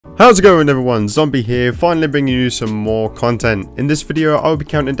How's it going everyone, Zombie here, finally bringing you some more content. In this video I will be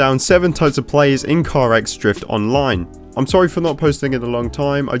counting down 7 types of players in CarX Drift Online. I'm sorry for not posting in a long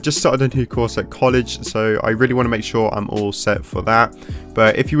time. I just started a new course at college, so I really want to make sure I'm all set for that.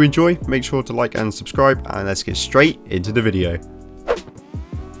 But if you enjoy, make sure to like and subscribe, and let's get straight into the video.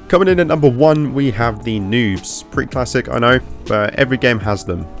 Coming in at number 1, we have the noobs. Pretty classic, I know, but every game has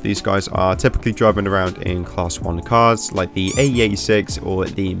them. These guys are typically driving around in class 1 cars like the AE86 or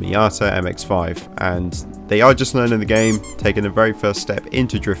the Miata MX-5, and they are just learning the game, taking the very first step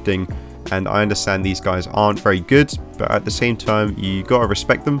into drifting. And I understand these guys aren't very good, but at the same time you gotta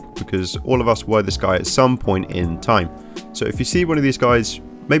respect them, because all of us were this guy at some point in time. So if you see one of these guys,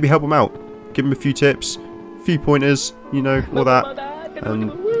 maybe help them out, give them a few tips, a few pointers, you know, all that,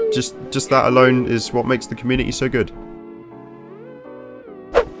 and just that alone is what makes the community so good.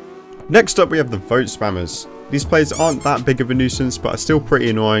 Next up we have the vote spammers. These players aren't that big of a nuisance, but are still pretty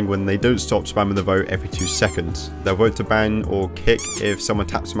annoying when they don't stop spamming the vote every 2 seconds. They'll vote to ban or kick if someone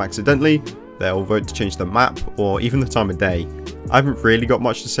taps them accidentally, they'll vote to change the map or even the time of day. I haven't really got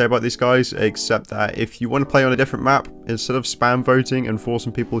much to say about these guys, except that if you want to play on a different map, instead of spam voting and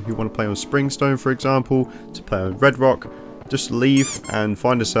forcing people who want to play on Springstone for example, to play on Red Rock, just leave and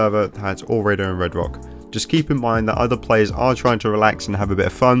find a server that's already on Red Rock. Just keep in mind that other players are trying to relax and have a bit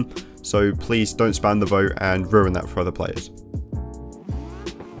of fun, so please don't spam the vote and ruin that for other players.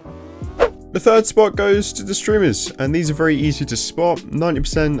 The third spot goes to the streamers, and these are very easy to spot.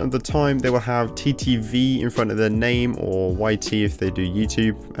 90% of the time they will have TTV in front of their name, or YT if they do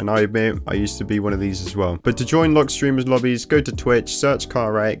YouTube, and I admit I used to be one of these as well. But to join locked streamers lobbies, go to Twitch, search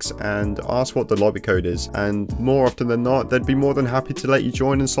CarX and ask what the lobby code is, and more often than not they'd be more than happy to let you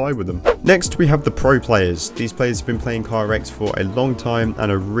join and slide with them. Next we have the pro players. These players have been playing CarX for a long time and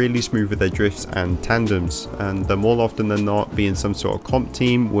are really smooth with their drifts and tandems, and they're more often than not be in some sort of comp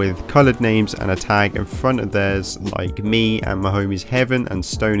team with coloured names and a tag in front of theirs, like me and my homies Heaven and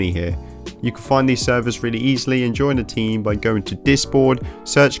Stony here. You can find these servers really easily and join a team by going to Discord,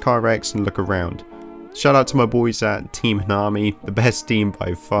 search CarX and look around. Shout out to my boys at Team Hanami, the best team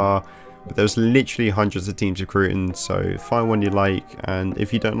by far, but there's literally hundreds of teams recruiting, so find one you like, and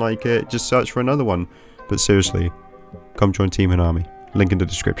if you don't like it, just search for another one. But seriously, come join Team Hanami, link in the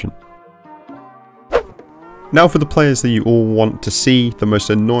description. Now for the players that you all want to see, the most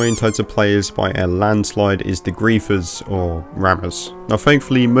annoying types of players by a landslide is the griefers or rammers. Now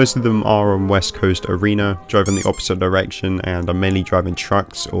thankfully most of them are on West Coast Arena, driving the opposite direction, and are mainly driving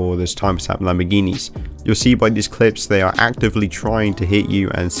trucks or those timestamp Lamborghinis. You'll see by these clips they are actively trying to hit you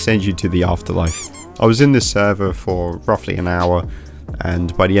and send you to the afterlife. I was in this server for roughly an hour,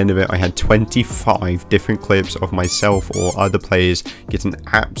 and by the end of it I had 25 different clips of myself or other players getting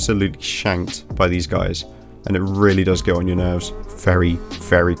absolutely shanked by these guys. And it really does get on your nerves very,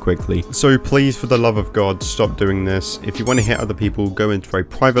 very quickly. So please, for the love of God, stop doing this. If you want to hit other people, go into a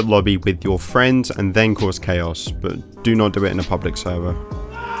private lobby with your friends and then cause chaos, but do not do it in a public server.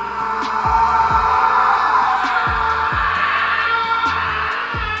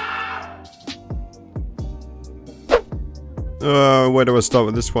 Where do I start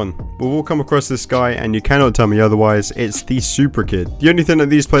with this one? We've all come across this guy, and you cannot tell me otherwise. It's the super kid. The only thing that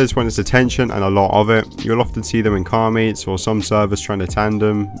these players want is attention, and a lot of it. You'll often see them in car meets or some servers trying to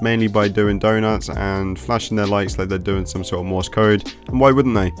tandem, mainly by doing donuts and flashing their lights like they're doing some sort of Morse code. And why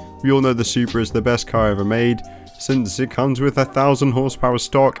wouldn't they? We all know the Supra is the best car ever made, since it comes with 1,000 horsepower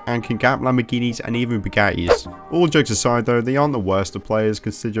stock and can gap Lamborghinis and even Bugattis. All jokes aside though, they aren't the worst of players,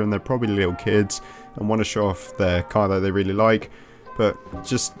 considering they're probably little kids and want to show off their car that they really like, but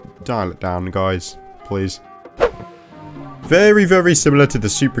just dial it down guys, please. Very, very similar to the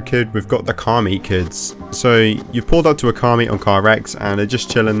super kid, we've got the car meet kids. So you've pulled up to a car meet on CarX and they're just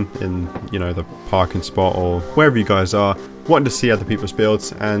chilling in, you know, the parking spot or wherever you guys are, wanting to see other people's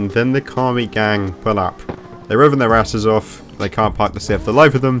builds, and then the car meet gang pull up. They're revving their asses off, they can't park to save the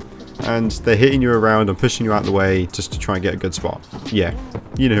life of them, and they're hitting you around and pushing you out of the way just to try and get a good spot. Yeah,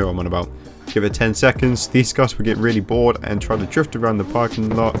 you know who I'm on about. Give it 10 seconds, these guys will get really bored and try to drift around the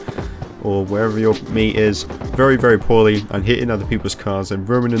parking lot or wherever your meet is very, very poorly, and hitting other people's cars and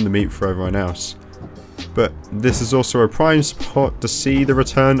ruining the meet for everyone else. But this is also a prime spot to see the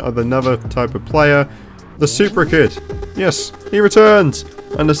return of another type of player, the super kid. Yes, he returned!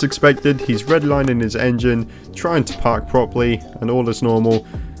 And as expected, he's redlining his engine, trying to park properly and all is normal,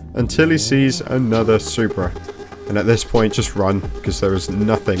 until he sees another Supra. And at this point, just run, because there is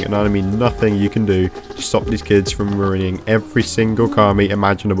nothing, and I mean nothing, you can do to stop these kids from ruining every single car meet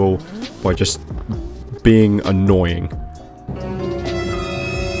imaginable by just being annoying.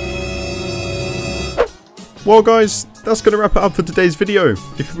 Well guys, that's going to wrap it up for today's video.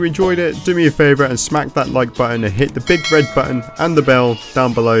 If you enjoyed it, do me a favour and smack that like button and hit the big red button and the bell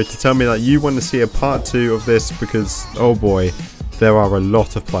down below to tell me that you want to see a part 2 of this, because oh boy, there are a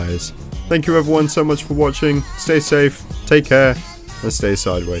lot of players. Thank you everyone so much for watching. Stay safe, take care, and stay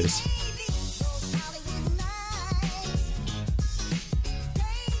sideways.